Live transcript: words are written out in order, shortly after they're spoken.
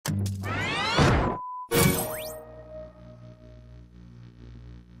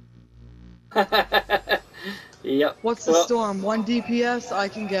Yep. What's the storm? 1 DPS? I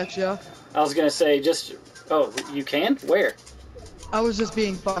can get you. I was gonna say just. Oh, you can? Where? I was just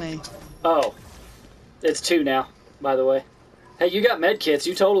being funny. Oh, it's 2 now. By the way. Hey, you got med kits.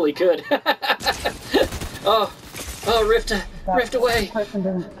 You totally could. Oh, rift away. That person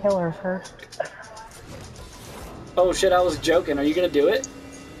didn't kill her first. Oh shit! I was joking. Are you gonna do it?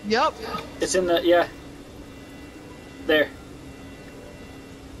 Yep. It's in the yeah. There.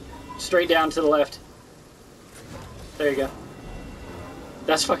 Straight down to the left. There you go.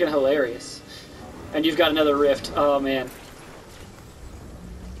 That's fucking hilarious. And you've got another rift. Oh man.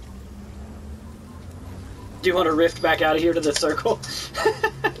 Do you want to rift back out of here to the circle?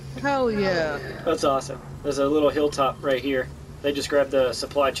 Hell yeah. That's awesome. There's a little hilltop right here. They just grabbed the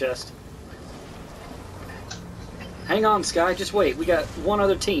supply chest. Hang on, Sky. Just wait. We got one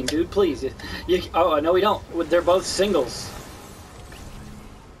other team, dude. Please. Oh, no, we don't. They're both singles.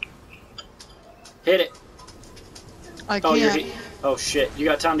 Hit it. I can't. Oh, shit. You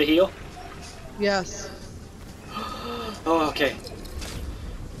got time to heal? Yes. Oh, okay.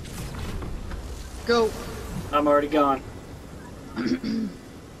 Go. I'm already gone.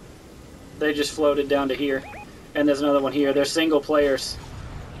 They just floated down to here. And there's another one here. They're single players.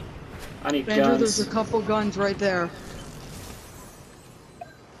 I need Andrew, guns. there's a couple guns right there.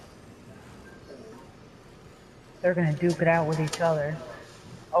 They're gonna duke it out with each other.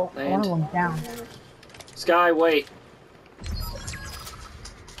 Oh, Land. one of them's down. Sky, wait.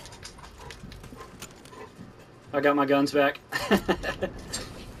 I got my guns back.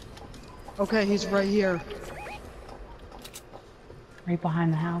 Okay, he's right here. Right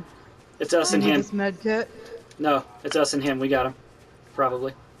behind the house. It's us and You need him. this med kit? No, it's us and him. We got him.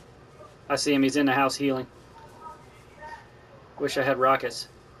 Probably. I see him. He's in the house healing. Wish I had rockets.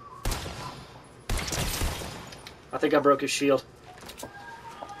 I think I broke his shield.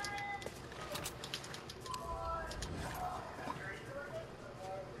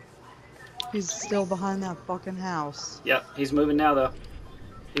 He's still behind that fucking house. Yep, he's moving now, though.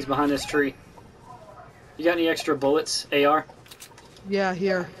 He's behind this tree. You got any extra bullets, AR? Yeah,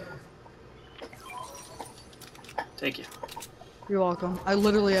 here. Thank you. You're welcome. I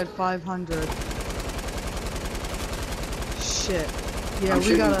literally had 500. Shit. Yeah,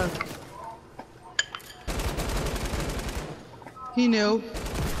 we gotta... He knew.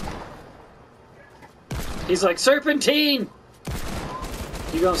 He's like, Serpentine!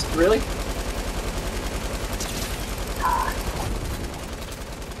 You gonna... Really?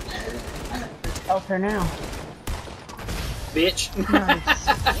 Help her now. Bitch.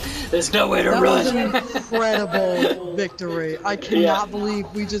 Nice. There's nowhere to That run. was an incredible victory. I cannot believe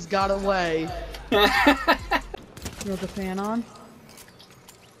we just got away. You want the fan on?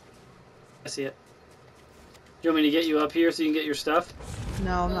 I see it. You want me to get you up here so you can get your stuff?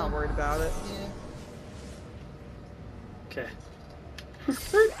 No, I'm not worried about it. Okay.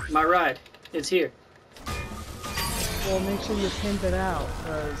 My ride. It's here. Well, make sure you pimp it out,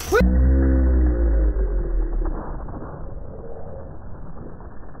 cause...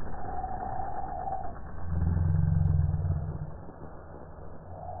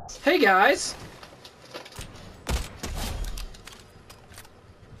 Hey guys!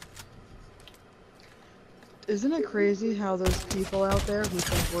 Isn't it crazy how there's people out there who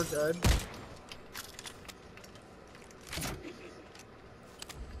think we're good?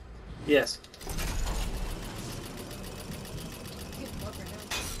 Yes.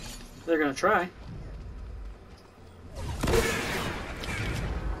 They're gonna try.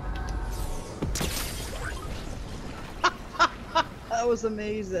 That was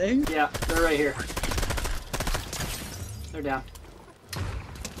amazing. Yeah, they're right here. They're down.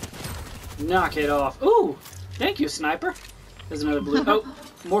 Knock it off. Ooh! Thank you, sniper. There's another blue. Oh,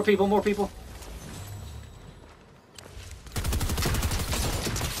 more people, more people.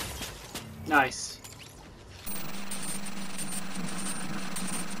 Nice.